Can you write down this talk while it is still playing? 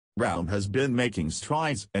Realme has been making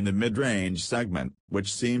strides in the mid-range segment,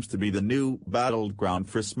 which seems to be the new battleground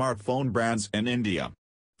for smartphone brands in India.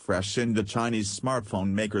 Fresh in the Chinese smartphone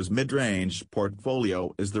maker's mid-range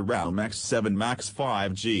portfolio is the Realme X7 Max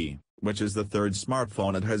 5G, which is the third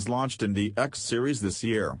smartphone it has launched in the X series this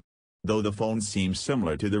year. Though the phone seems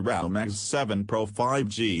similar to the Realme X7 Pro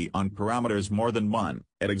 5G on parameters more than one,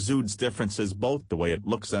 it exudes differences both the way it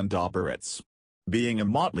looks and operates. Being a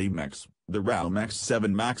motley mix, the Realme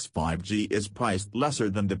X7 Max 5G is priced lesser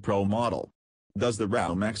than the Pro model. Does the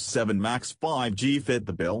Realme X7 Max 5G fit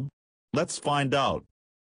the bill? Let's find out.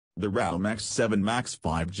 The Realme X7 Max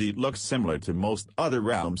 5G looks similar to most other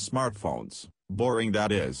Realme smartphones, boring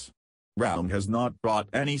that is. Realme has not brought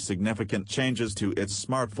any significant changes to its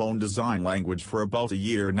smartphone design language for about a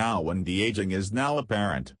year now, and the aging is now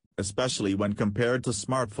apparent, especially when compared to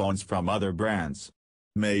smartphones from other brands.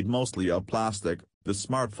 Made mostly of plastic, the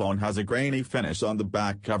smartphone has a grainy finish on the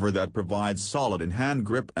back cover that provides solid in-hand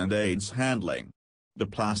grip and aids handling. The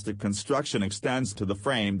plastic construction extends to the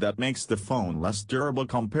frame that makes the phone less durable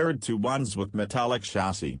compared to ones with metallic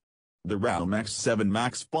chassis. The Realme X7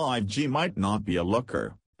 Max 5G might not be a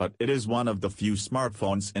looker, but it is one of the few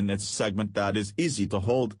smartphones in its segment that is easy to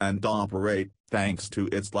hold and operate, thanks to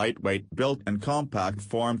its lightweight build and compact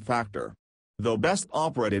form factor. Though best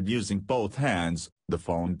operated using both hands, the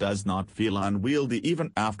phone does not feel unwieldy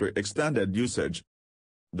even after extended usage.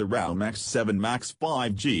 The Realme X7 Max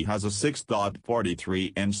 5G has a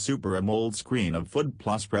 6.43-inch Super AMOLED screen of FUD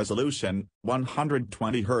Plus resolution,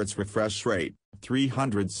 120Hz refresh rate,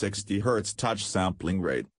 360Hz touch sampling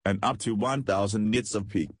rate, and up to 1000 nits of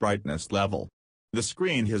peak brightness level. The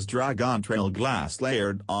screen has Dragon Trail glass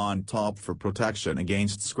layered on top for protection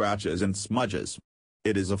against scratches and smudges.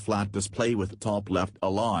 It is a flat display with top left a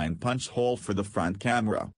line punch hole for the front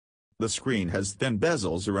camera. The screen has thin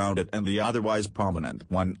bezels around it and the otherwise prominent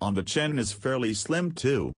one on the chin is fairly slim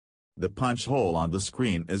too. The punch hole on the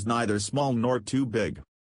screen is neither small nor too big.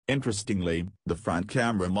 Interestingly, the front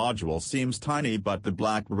camera module seems tiny, but the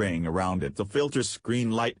black ring around it, the filter screen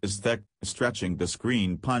light, is thick, stretching the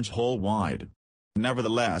screen punch hole wide.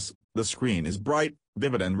 Nevertheless, the screen is bright,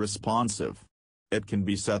 vivid and responsive. It can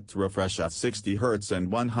be set to refresh at 60 Hz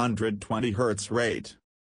and 120 Hz rate.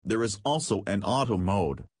 There is also an auto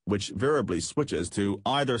mode, which variably switches to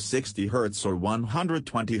either 60 Hz or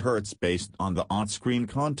 120 Hz based on the on-screen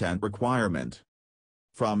content requirement.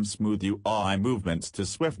 From smooth UI movements to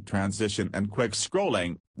swift transition and quick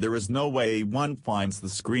scrolling, there is no way one finds the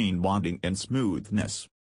screen wanting in smoothness.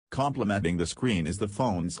 Complementing the screen is the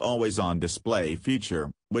phone's always-on display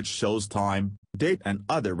feature, which shows time, date and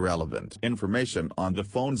other relevant information on the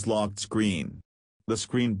phone's locked screen. The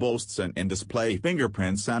screen boasts an in-display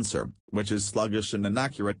fingerprint sensor, which is sluggish and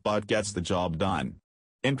inaccurate but gets the job done.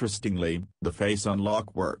 Interestingly, the face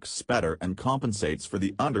unlock works better and compensates for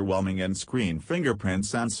the underwhelming in-screen fingerprint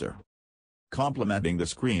sensor. Complementing the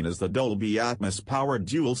screen is the Dolby Atmos-powered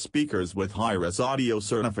dual speakers with high-res audio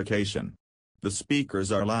certification. The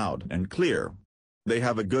speakers are loud and clear. They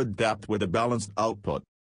have a good depth with a balanced output.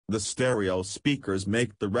 The stereo speakers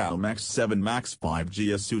make the Realme X7 Max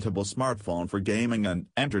 5G a suitable smartphone for gaming and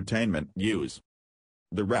entertainment use.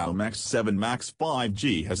 The Realme X7 Max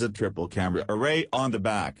 5G has a triple camera array on the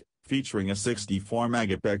back, featuring a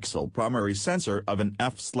 64-megapixel primary sensor of an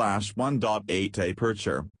f/1.8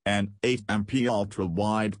 aperture, an 8MP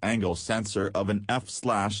ultra-wide-angle sensor of an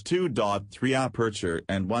f/2.3 aperture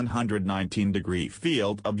and 119-degree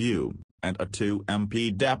field of view, and a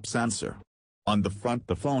 2MP depth sensor. On the front,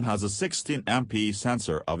 the phone has a 16MP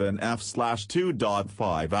sensor of an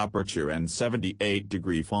f/2.5 aperture and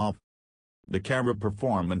 78-degree FOV. The camera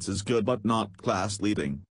performance is good but not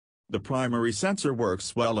class-leading. The primary sensor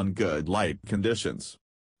works well in good light conditions.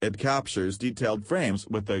 It captures detailed frames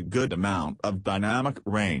with a good amount of dynamic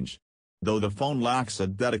range. Though the phone lacks a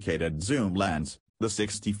dedicated zoom lens, the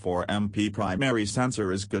 64MP primary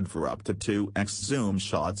sensor is good for up to 2x zoom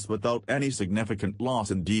shots without any significant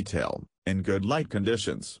loss in detail, in good light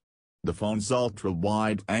conditions. The phone's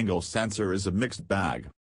ultra-wide-angle sensor is a mixed bag.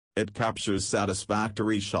 It captures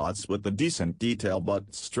satisfactory shots with a decent detail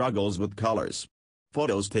but struggles with colors.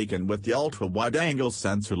 Photos taken with the ultra-wide-angle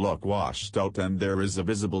sensor look washed out and there is a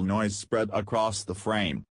visible noise spread across the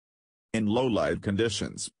frame. In low-light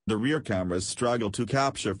conditions, the rear cameras struggle to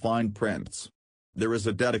capture fine prints. There is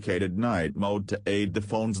a dedicated night mode to aid the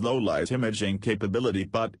phone's low-light imaging capability,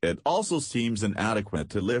 but it also seems inadequate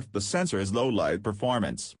to lift the sensor's low-light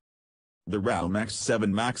performance. The Realme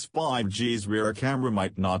X7 Max 5G's rear camera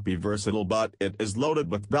might not be versatile, but it is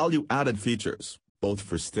loaded with value-added features, both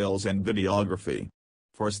for stills and videography.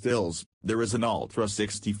 For stills, there is an Ultra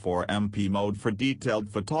 64MP mode for detailed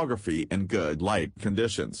photography in good light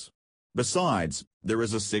conditions. Besides, there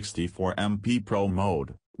is a 64MP Pro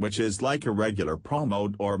mode, which is like a regular Pro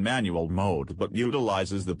mode or manual mode but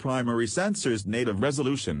utilizes the primary sensor's native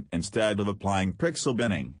resolution instead of applying pixel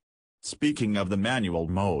binning. Speaking of the manual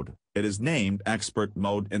mode, it is named Expert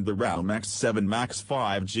mode in the Realme X7 Max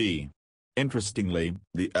 5G. Interestingly,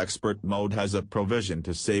 the Expert mode has a provision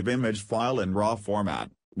to save image file in RAW format,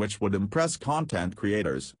 which would impress content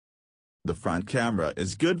creators. The front camera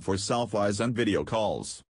is good for selfies and video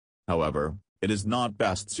calls. However, it is not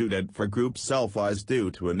best suited for group selfies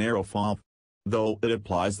due to a narrow FOV. Though it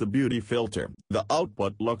applies the beauty filter, the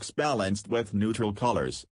output looks balanced with neutral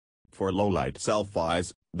colors. For low-light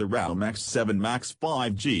selfies, the Realme X7 Max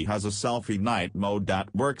 5G has a selfie night mode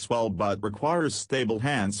that works well but requires stable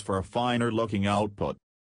hands for a finer-looking output.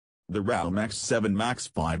 The Realme X7 Max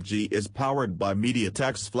 5G is powered by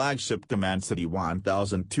MediaTek's flagship Dimensity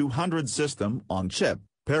 1200 system-on-chip,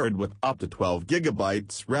 paired with up to 12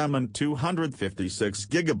 GB RAM and 256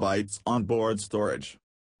 GB onboard storage.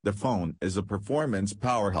 The phone is a performance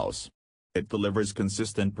powerhouse. It delivers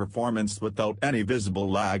consistent performance without any visible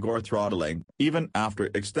lag or throttling, even after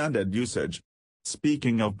extended usage.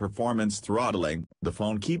 Speaking of performance throttling, the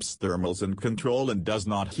phone keeps thermals in control and does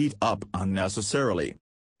not heat up unnecessarily.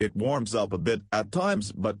 It warms up a bit at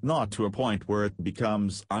times but not to a point where it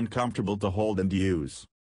becomes uncomfortable to hold and use.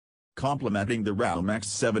 Complementing the Realme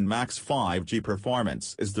X7 Max 5G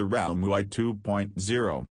performance is the Realme UI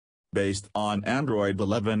 2.0. Based on Android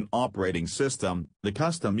 11 operating system, the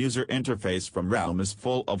custom user interface from Realme is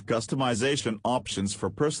full of customization options for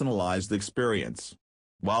personalized experience.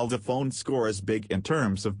 While the phone scores big in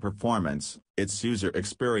terms of performance, its user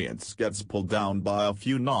experience gets pulled down by a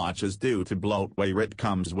few notches due to bloatware it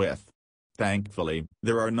comes with. Thankfully,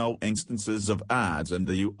 there are no instances of ads in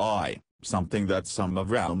the UI, something that some of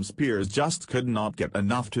Realme's peers just could not get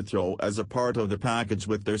enough to throw as a part of the package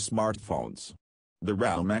with their smartphones. The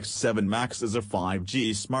Realme X7 Max is a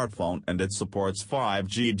 5G smartphone and it supports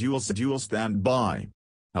 5G dual standby.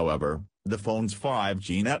 However, the phone's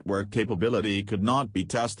 5G network capability could not be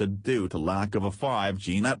tested due to lack of a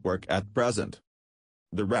 5G network at present.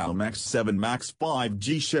 The Realme X7 Max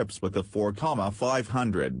 5G ships with a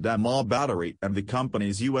 4,500 mAh battery and the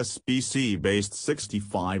company's USB-C-based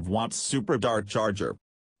 65-watt Super Dart charger.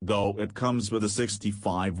 Though it comes with a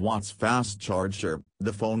 65 watts fast charger,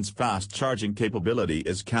 the phone's fast charging capability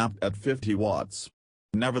is capped at 50 watts.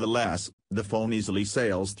 Nevertheless, the phone easily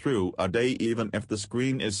sails through a day even if the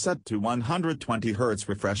screen is set to 120 Hz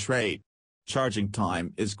refresh rate. Charging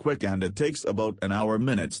time is quick and it takes about an hour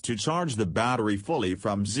minutes to charge the battery fully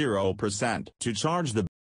from 0% to charge the